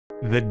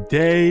The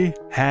day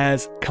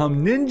has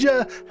come.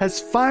 Ninja has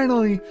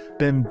finally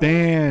been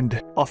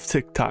banned off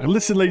TikTok.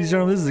 Listen, ladies and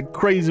gentlemen, this is a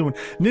crazy one.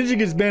 Ninja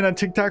gets banned on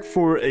TikTok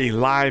for a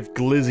live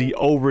Glizzy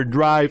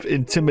overdrive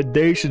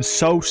intimidation.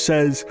 So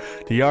says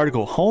the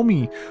article.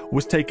 Homie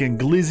was taking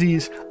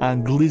Glizzies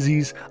on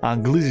Glizzies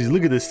on Glizzies.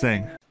 Look at this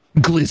thing.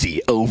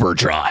 Glizzy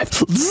overdrive.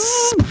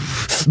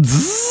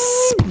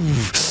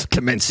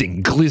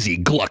 Commencing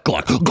Glizzy gluck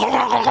gluck.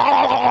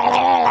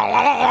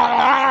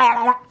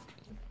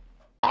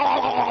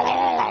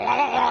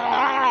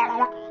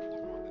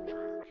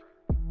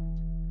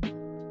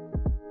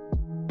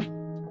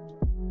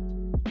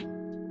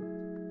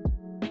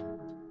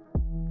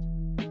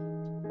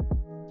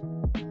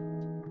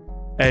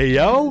 Hey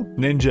yo,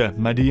 Ninja,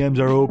 my DMs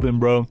are open,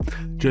 bro.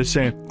 Just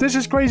saying. This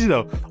is crazy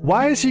though.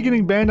 Why is he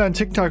getting banned on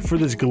TikTok for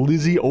this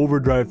Glizzy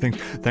overdrive thing?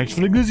 Thanks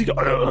for the Glizzy.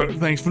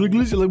 Thanks for the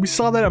Glizzy. Like, we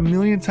saw that a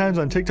million times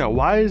on TikTok.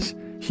 Why is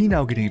he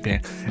now getting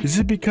banned? Is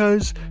it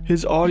because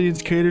his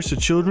audience caters to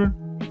children?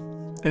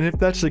 And if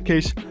that's the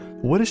case,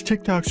 what is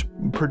TikTok's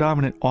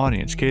predominant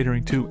audience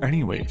catering to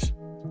anyways?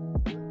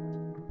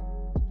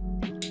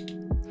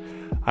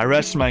 I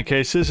rest my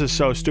case. This is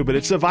so stupid.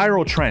 It's a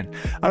viral trend.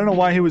 I don't know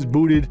why he was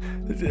booted.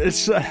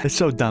 It's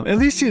so dumb. At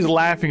least he's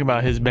laughing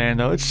about his ban,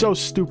 though. It's so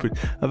stupid.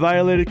 I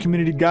violated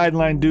community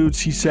guideline, dudes.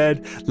 He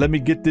said, let me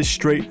get this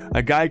straight.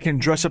 A guy can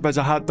dress up as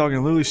a hot dog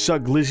and literally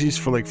suck glizzies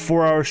for like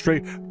 4 hours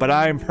straight, but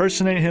I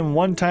impersonate him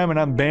one time and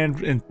I'm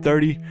banned in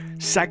 30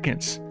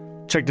 seconds.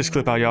 Check this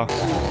clip out, y'all.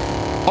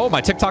 Oh,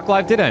 my TikTok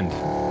live did end.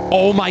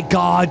 Oh my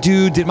god,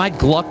 dude. Did my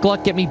gluck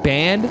gluck get me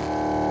banned?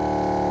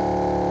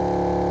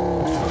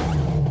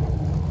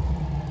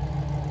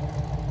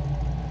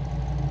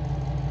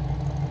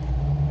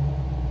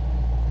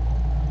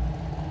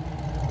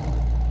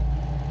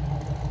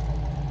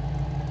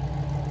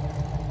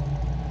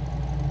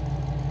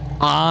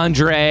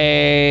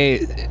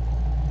 Andre,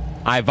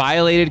 I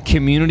violated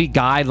community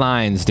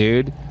guidelines,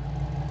 dude.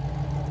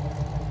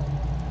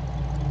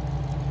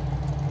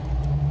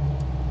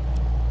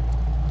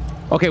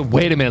 Okay,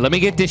 wait a minute. Let me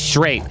get this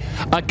straight.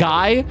 A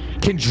guy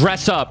can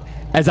dress up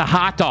as a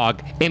hot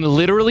dog and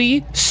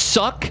literally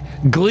suck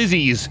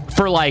glizzies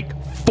for like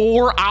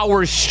 4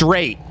 hours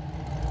straight.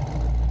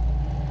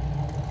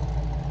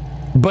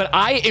 But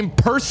I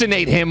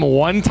impersonate him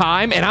one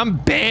time and I'm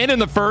banned in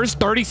the first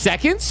 30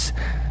 seconds?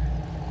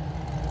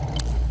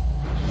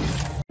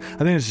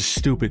 I think this is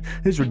stupid.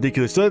 This is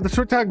ridiculous. The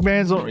TikTok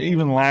bans don't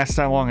even last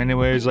that long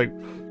anyways. Like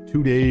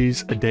 2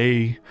 days, a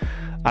day.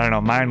 I don't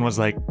know. Mine was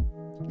like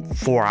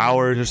 4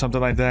 hours or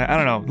something like that. I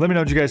don't know. Let me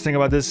know what you guys think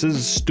about this. This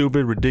is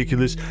stupid,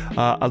 ridiculous.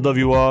 I love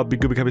you all. Be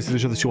good, be kind, be safe.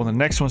 See you on the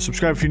next one.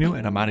 Subscribe if you're new,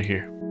 and I'm out of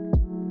here.